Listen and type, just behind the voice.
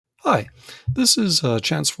Hi, this is a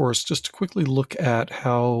chance for us just to quickly look at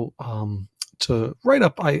how to write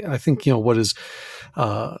up, I think, what is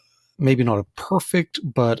uh, maybe not a perfect,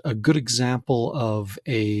 but a good example of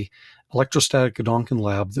a electrostatic Godonkin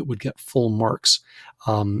lab that would get full marks.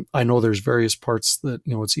 I know there's various parts that,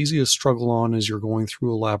 it's easy to struggle on as you're going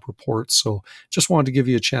through a lab report. So just wanted to give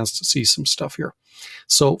you a chance to see some stuff here.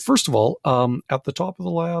 So first of all, at the top of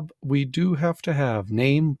the lab, we do have to have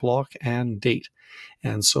name, block, and date.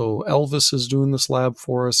 And so Elvis is doing this lab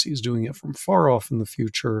for us. He's doing it from far off in the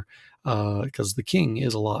future because the king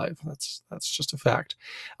is alive. That's just a fact.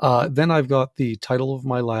 Then I've got the title of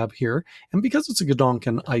my lab here. And because it's a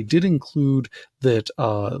Godonkin, I did include that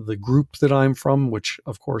the group that I'm from, which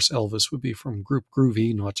of course Elvis would be from Group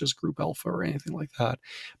Groovy, not just Group Alpha or anything like that.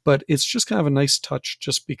 But it's just kind of a nice touch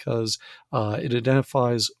just because it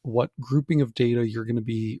identifies what grouping of data you're going to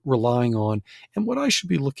be relying on and what I should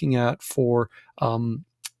be looking at for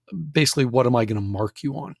basically what am I going to mark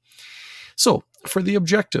you on. So for the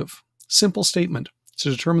objective, simple statement to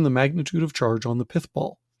determine the magnitude of charge on the pith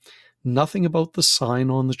ball. Nothing about the sign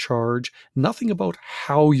on the charge, nothing about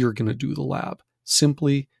how you're going to do the lab.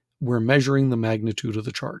 Simply, we're measuring the magnitude of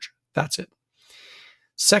the charge. That's it.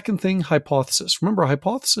 Second thing, hypothesis. Remember, a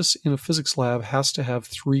hypothesis in a physics lab has to have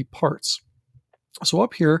three parts. So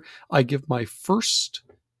up here, I give my first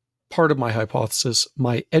part of my hypothesis,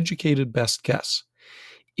 my educated best guess.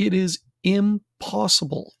 It is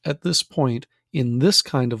impossible at this point in this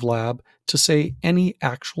kind of lab to say any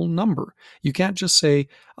actual number. You can't just say,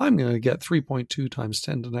 I'm going to get 3.2 times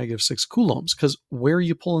 10 to negative 6 coulombs, because where are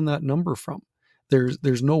you pulling that number from?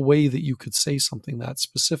 There's no way that you could say something that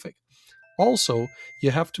specific. Also,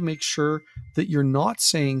 you have to make sure that you're not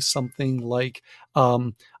saying something like,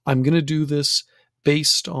 I'm going to do this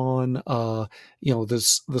based on, the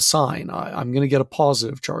sign. I'm going to get a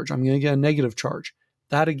positive charge. I'm going to get a negative charge.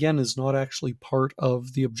 That, again, is not actually part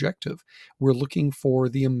of the objective. We're looking for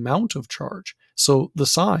the amount of charge. So the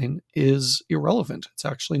sign is irrelevant. It's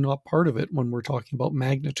actually not part of it when we're talking about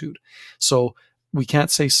magnitude. So we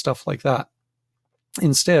can't say stuff like that.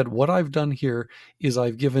 Instead, what I've done here is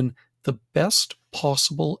I've given the best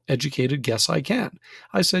possible educated guess I can.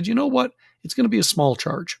 I said, you know what? It's going to be a small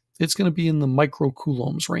charge. It's going to be in the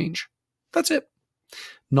microcoulombs range. That's it.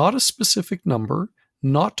 Not a specific number,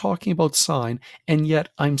 not talking about sign, and yet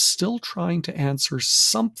I'm still trying to answer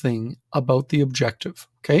something about the objective,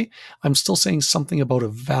 okay? I'm still saying something about a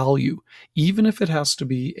value, even if it has to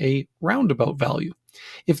be a roundabout value.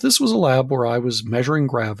 If this was a lab where I was measuring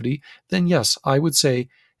gravity, then yes, I would say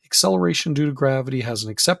acceleration due to gravity has an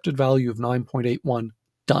accepted value of 9.81,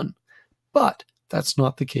 done. But that's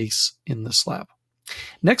not the case in this lab.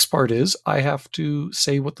 Next part is I have to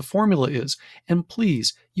say what the formula is. And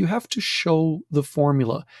please, you have to show the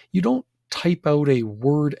formula. You don't type out a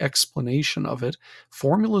word explanation of it.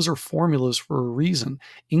 Formulas are formulas for a reason.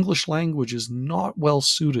 English language is not well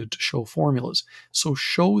suited to show formulas. So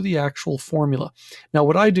show the actual formula. Now,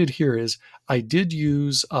 what I did here is I did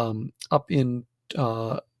use up in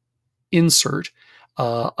insert,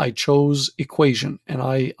 I chose equation, and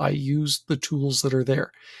I used the tools that are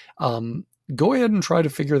there. Go ahead and try to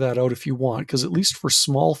figure that out if you want, because at least for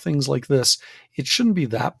small things like this, it shouldn't be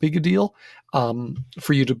that big a deal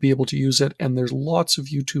for you to be able to use it. And there's lots of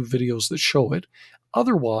YouTube videos that show it.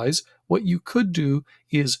 Otherwise, what you could do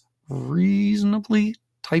is reasonably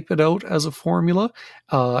type it out as a formula.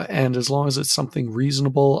 And as long as it's something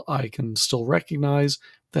reasonable, I can still recognize,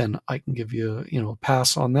 then I can give you, a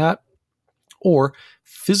pass on that. Or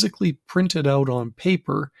physically print it out on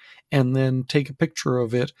paper and then take a picture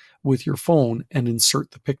of it with your phone and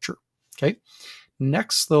insert the picture. Okay.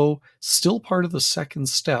 Next, though, still part of the second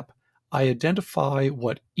step, I identify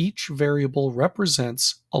what each variable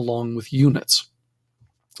represents along with units.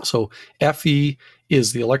 So Fe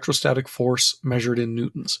is the electrostatic force measured in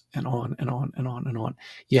newtons, and on and on and on and on.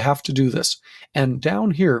 You have to do this. And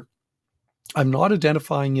down here, I'm not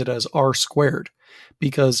identifying it as R squared,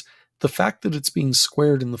 because the fact that it's being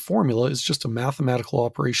squared in the formula is just a mathematical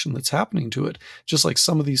operation that's happening to it, just like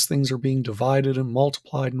some of these things are being divided and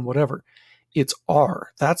multiplied and whatever. It's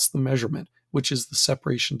R. That's the measurement, which is the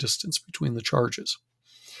separation distance between the charges.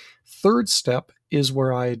 Third step is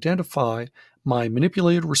where I identify my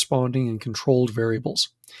manipulated, responding, and controlled variables.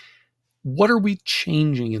 What are we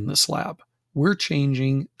changing in this lab? We're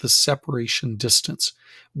changing the separation distance.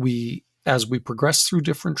 As we progress through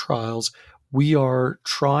different trials, we are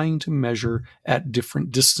trying to measure at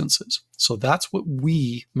different distances. So that's what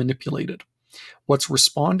we manipulated. What's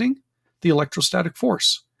responding? The electrostatic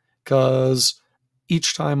force, because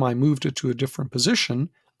each time I moved it to a different position,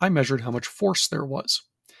 I measured how much force there was.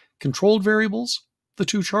 Controlled variables, the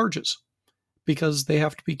two charges, because they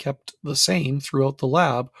have to be kept the same throughout the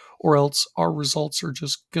lab, or else our results are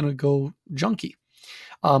just going to go junky.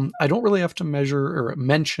 I don't really have to measure or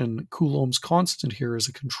mention Coulomb's constant here as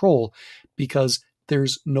a control, because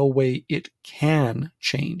there's no way it can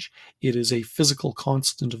change. It is a physical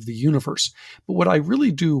constant of the universe. But what I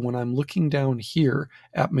really do when I'm looking down here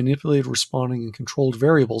at manipulated, responding, and controlled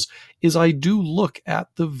variables is I do look at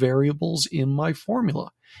the variables in my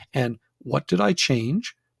formula. And what did I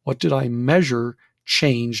change? What did I measure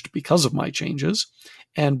changed because of my changes?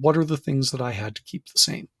 And what are the things that I had to keep the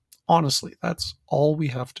same? Honestly, that's all we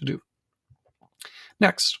have to do.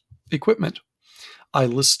 Next, equipment. I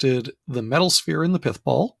listed the metal sphere and the pith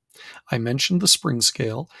ball. I mentioned the spring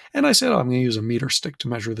scale, and I said, I'm going to use a meter stick to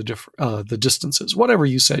measure the distances. Whatever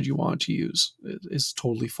you said you wanted to use is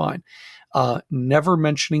totally fine. Never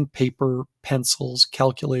mentioning paper, pencils,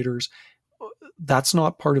 calculators. That's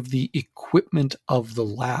not part of the equipment of the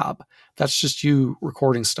lab. That's just you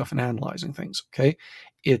recording stuff and analyzing things, okay?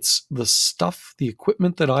 It's the stuff, the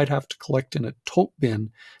equipment that I'd have to collect in a tote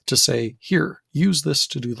bin to say, here, use this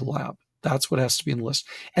to do the lab. That's what has to be in the list.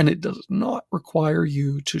 And it does not require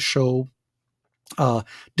you to show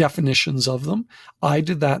definitions of them. I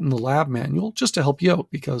did that in the lab manual just to help you out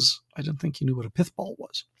because I didn't think you knew what a pith ball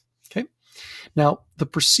was. Okay. Now, the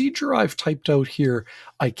procedure I've typed out here,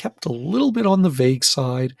 I kept a little bit on the vague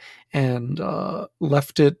side and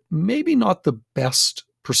left it maybe not the best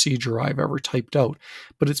procedure I've ever typed out,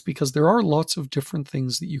 but it's because there are lots of different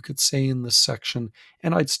things that you could say in this section,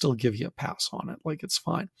 and I'd still give you a pass on it. Like, it's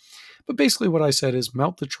fine. But basically what I said is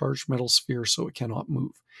mount the charged metal sphere so it cannot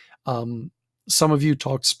move. Some of you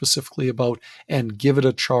talked specifically about and give it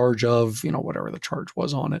a charge of, whatever the charge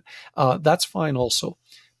was on it. That's fine also.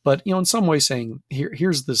 But, in some way saying,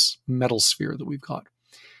 here's this metal sphere that we've got.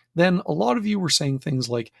 Then a lot of you were saying things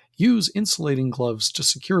like, use insulating gloves to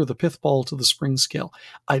secure the pith ball to the spring scale.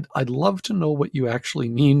 I'd love to know what you actually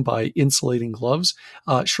mean by insulating gloves.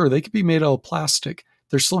 Sure, they could be made out of plastic.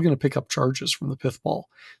 They're still going to pick up charges from the pith ball.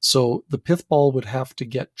 So the pith ball would have to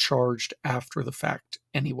get charged after the fact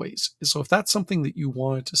anyways. So if that's something that you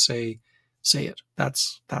wanted to say it.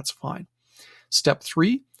 That's fine. Step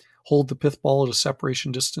 3. Hold the pith ball at a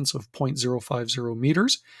separation distance of 0.050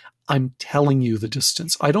 meters. I'm telling you the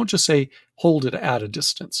distance. I don't just say hold it at a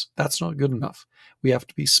distance. That's not good enough. We have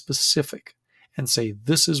to be specific and say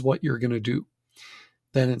this is what you're going to do.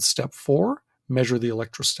 Then in step 4, measure the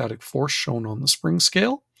electrostatic force shown on the spring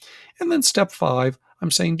scale. And then step 5,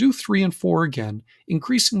 I'm saying do 3 and 4 again,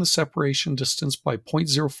 increasing the separation distance by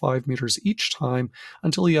 0.05 meters each time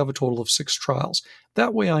until you have a total of 6 trials.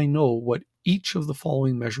 That way I know what each of the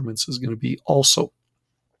following measurements is going to be also.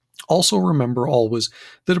 Also remember always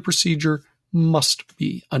that a procedure must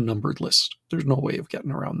be a numbered list. There's no way of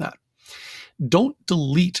getting around that. Don't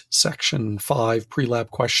delete section 5 pre-lab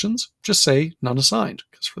questions. Just say none assigned,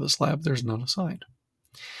 because for this lab, there's none assigned.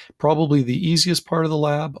 Probably the easiest part of the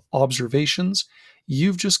lab, observations.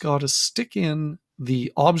 You've just got to stick in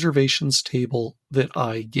the observations table that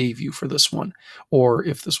I gave you for this one. Or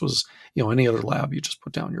if this was, any other lab, you just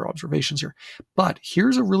put down your observations here. But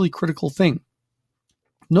here's a really critical thing.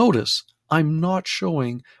 Notice I'm not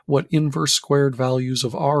showing what inverse squared values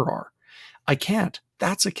of R are. I can't.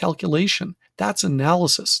 That's a calculation. That's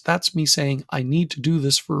analysis. That's me saying I need to do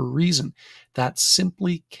this for a reason. That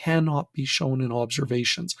simply cannot be shown in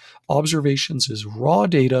observations. Observations is raw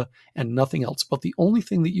data and nothing else. But the only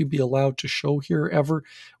thing that you'd be allowed to show here ever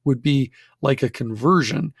would be like a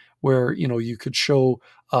conversion where, you could show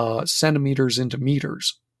centimeters into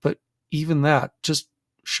meters. But even that, just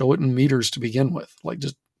show it in meters to begin with. Like,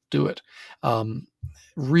 just do it.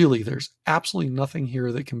 Really, there's absolutely nothing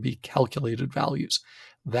here that can be calculated values.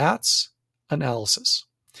 That's analysis.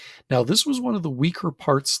 Now, this was one of the weaker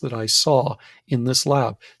parts that I saw in this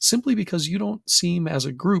lab, simply because you don't seem as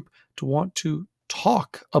a group to want to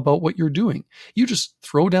talk about what you're doing. You just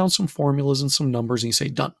throw down some formulas and some numbers and you say,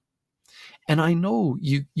 done. And I know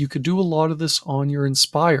you could do a lot of this on your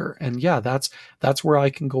Inspire. And yeah, that's where I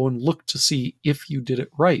can go and look to see if you did it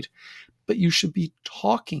right. But you should be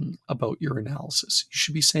talking about your analysis. You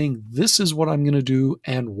should be saying, this is what I'm going to do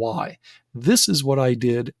and why. This is what I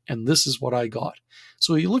did and this is what I got.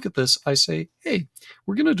 So you look at this, I say, hey,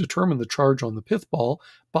 we're going to determine the charge on the pith ball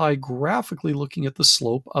by graphically looking at the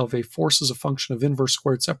slope of a force as a function of inverse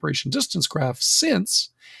squared separation distance graph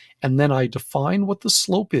since, and then I define what the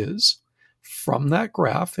slope is. From that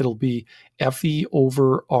graph, it'll be Fe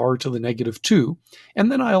over R to the negative 2.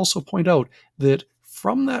 And then I also point out that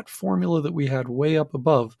from that formula that we had way up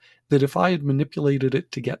above, that if I had manipulated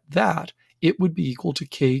it to get that, it would be equal to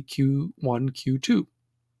KQ1, Q2.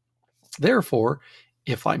 Therefore,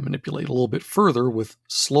 If I manipulate a little bit further with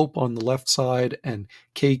slope on the left side and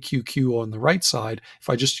KQQ on the right side, if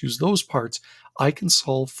I just use those parts, I can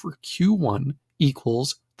solve for Q1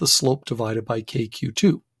 equals the slope divided by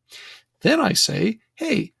KQ2. Then I say,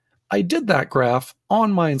 hey, I did that graph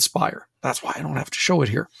on my Inspire. That's why I don't have to show it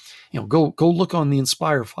here. Go look on the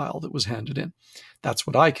Inspire file that was handed in. That's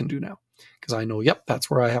what I can do now, because I know, yep, that's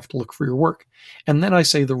where I have to look for your work. And then I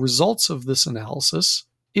say the results of this analysis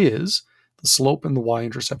is the slope and the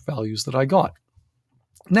y-intercept values that I got.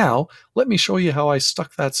 Now, let me show you how I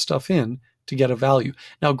stuck that stuff in to get a value.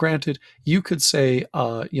 Now, granted, you could say,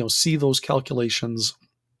 see those calculations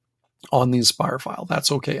on the Inspire file.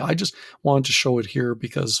 That's okay. I just wanted to show it here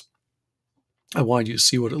because I wanted you to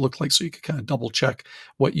see what it looked like so you could kind of double check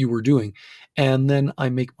what you were doing. And then I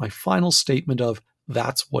make my final statement of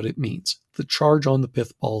that's what it means. The charge on the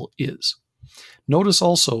pith ball is. Notice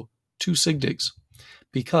also 2 sig digs,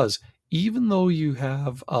 because even though you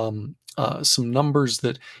have some numbers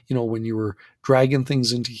that, when you were dragging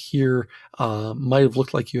things into here, might have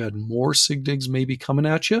looked like you had more sig digs maybe coming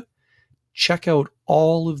at you, check out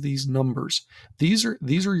all of these numbers. These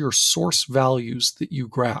are your source values that you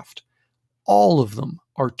graphed. All of them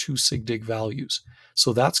are 2 sig dig values.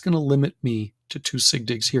 So that's going to limit me to 2 sig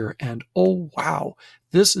digs here. And oh wow,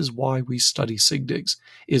 this is why we study sig digs,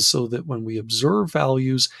 is so that when we observe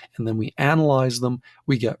values and then we analyze them,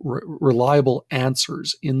 we get reliable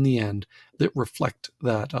answers in the end that reflect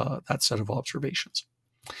that set of observations.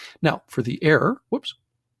 Now, for the error,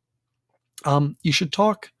 you should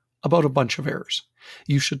talk about a bunch of errors.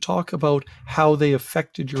 You should talk about how they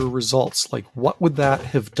affected your results. Like, what would that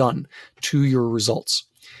have done to your results?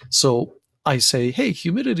 So I say, hey,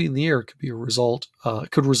 humidity in the air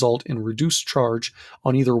could result in reduced charge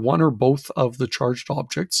on either one or both of the charged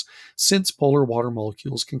objects, since polar water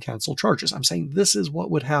molecules can cancel charges. I'm saying this is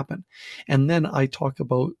what would happen. And then I talk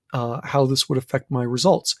about how this would affect my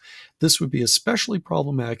results. This would be especially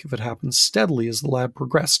problematic if it happens steadily as the lab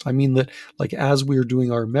progressed. I mean that, like, as we are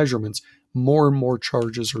doing our measurements, more and more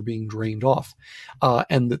charges are being drained off,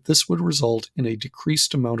 and that this would result in a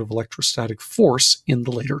decreased amount of electrostatic force in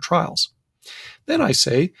the later trials. Then I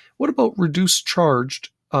say, what about reduced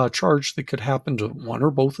charge that could happen to one or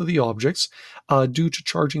both of the objects due to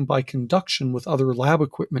charging by conduction with other lab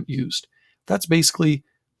equipment used? That's basically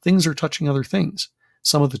things are touching other things.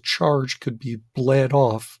 Some of the charge could be bled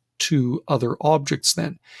off to other objects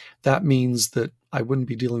then. That means that I wouldn't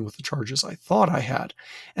be dealing with the charges I thought I had.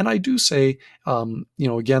 And I do say,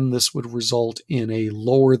 again, this would result in a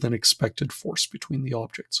lower than expected force between the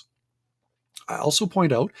objects. I also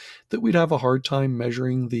point out that we'd have a hard time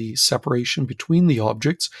measuring the separation between the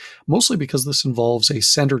objects, mostly because this involves a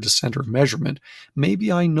center-to-center measurement.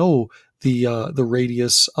 Maybe I know the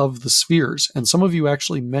radius of the spheres, and some of you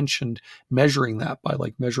actually mentioned measuring that by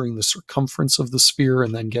measuring the circumference of the sphere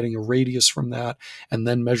and then getting a radius from that, and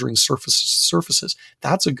then measuring surfaces.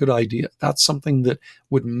 That's a good idea. That's something that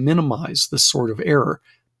would minimize this sort of error,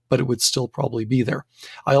 but it would still probably be there.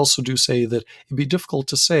 I also do say that it'd be difficult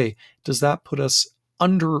to say, does that put us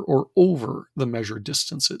under or over the measured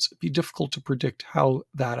distances? It'd be difficult to predict how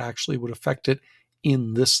that actually would affect it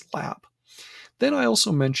in this lab. Then I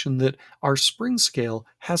also mentioned that our spring scale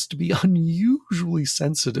has to be unusually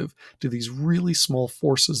sensitive to these really small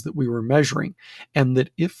forces that we were measuring, and that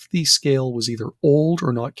if the scale was either old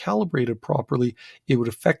or not calibrated properly, it would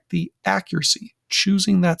affect the accuracy.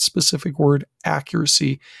 Choosing that specific word,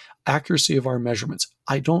 accuracy of our measurements.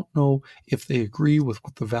 I don't know if they agree with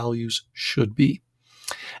what the values should be.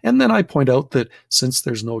 And then I point out that since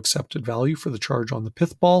there's no accepted value for the charge on the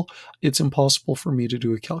pith ball, it's impossible for me to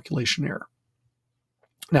do a calculation error.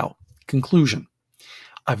 Now, conclusion.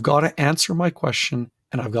 I've got to answer my question,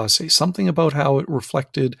 and I've got to say something about how it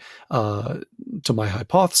reflected to my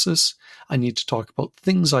hypothesis. I need to talk about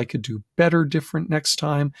things I could do better, different next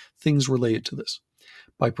time, things related to this.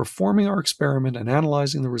 By performing our experiment and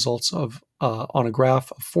analyzing the results of on a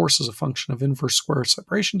graph of force as a function of inverse square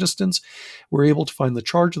separation distance, we're able to find the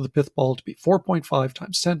charge of the pith ball to be 4.5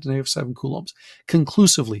 times 10 to the -7 coulombs.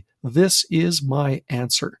 Conclusively, this is my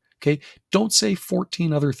answer. Okay, don't say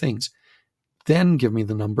 14 other things. Then give me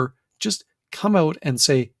the number. Just come out and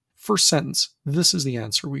say, first sentence, this is the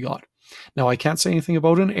answer we got. Now, I can't say anything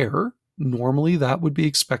about an error. Normally, that would be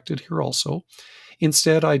expected here also.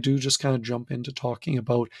 Instead, I do just kind of jump into talking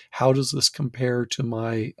about how does this compare to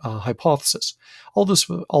my hypothesis.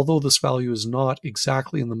 Although this value is not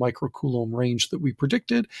exactly in the microcoulomb range that we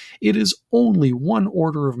predicted, it is only 1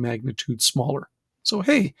 order of magnitude smaller. So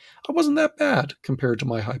hey, I wasn't that bad compared to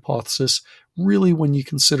my hypothesis, really, when you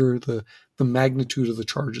consider the magnitude of the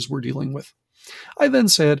charges we're dealing with. I then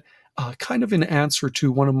said, kind of in answer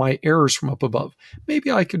to one of my errors from up above.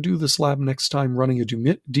 Maybe I could do this lab next time running a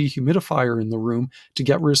dehumidifier in the room to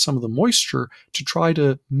get rid of some of the moisture to try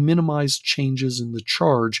to minimize changes in the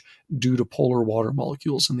charge due to polar water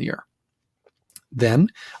molecules in the air. Then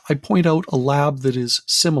I point out a lab that is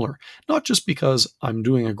similar, not just because I'm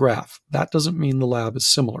doing a graph. That doesn't mean the lab is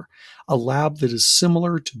similar. A lab that is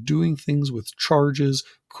similar to doing things with charges,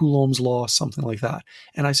 Coulomb's law, something like that.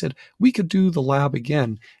 And I said, we could do the lab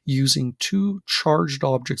again using two charged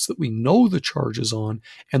objects that we know the charge is on,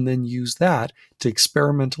 and then use that to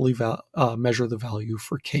experimentally measure the value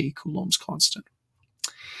for K, Coulomb's constant.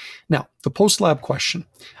 Now, the post-lab question.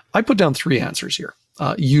 I put down 3 answers here.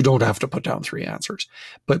 You don't have to put down 3 answers,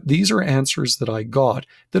 but these are answers that I got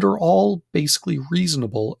that are all basically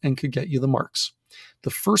reasonable and could get you the marks. The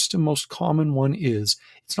first and most common one is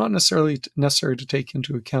it's not necessarily necessary to take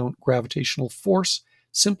into account gravitational force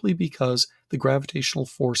simply because the gravitational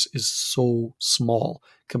force is so small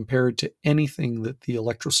compared to anything that the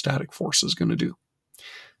electrostatic force is going to do.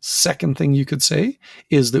 Second thing you could say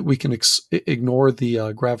is that we can ignore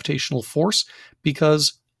the gravitational force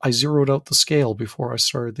because I zeroed out the scale before I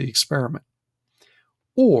started the experiment.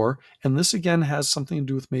 Or, and this again has something to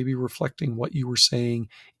do with maybe reflecting what you were saying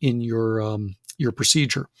in your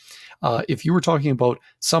procedure. If you were talking about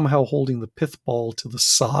somehow holding the pith ball to the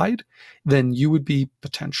side, then you would be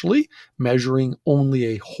potentially measuring only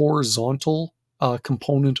a horizontal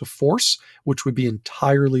component of force, which would be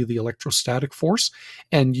entirely the electrostatic force,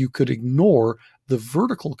 and you could ignore the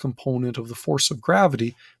vertical component of the force of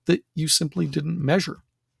gravity that you simply didn't measure.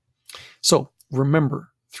 So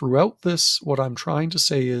remember, throughout this, what I'm trying to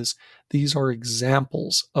say is these are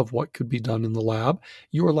examples of what could be done in the lab.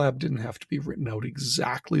 Your lab didn't have to be written out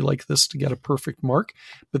exactly like this to get a perfect mark,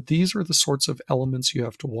 but these are the sorts of elements you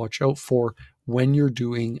have to watch out for when you're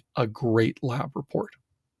doing a great lab report.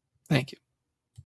 Thank you.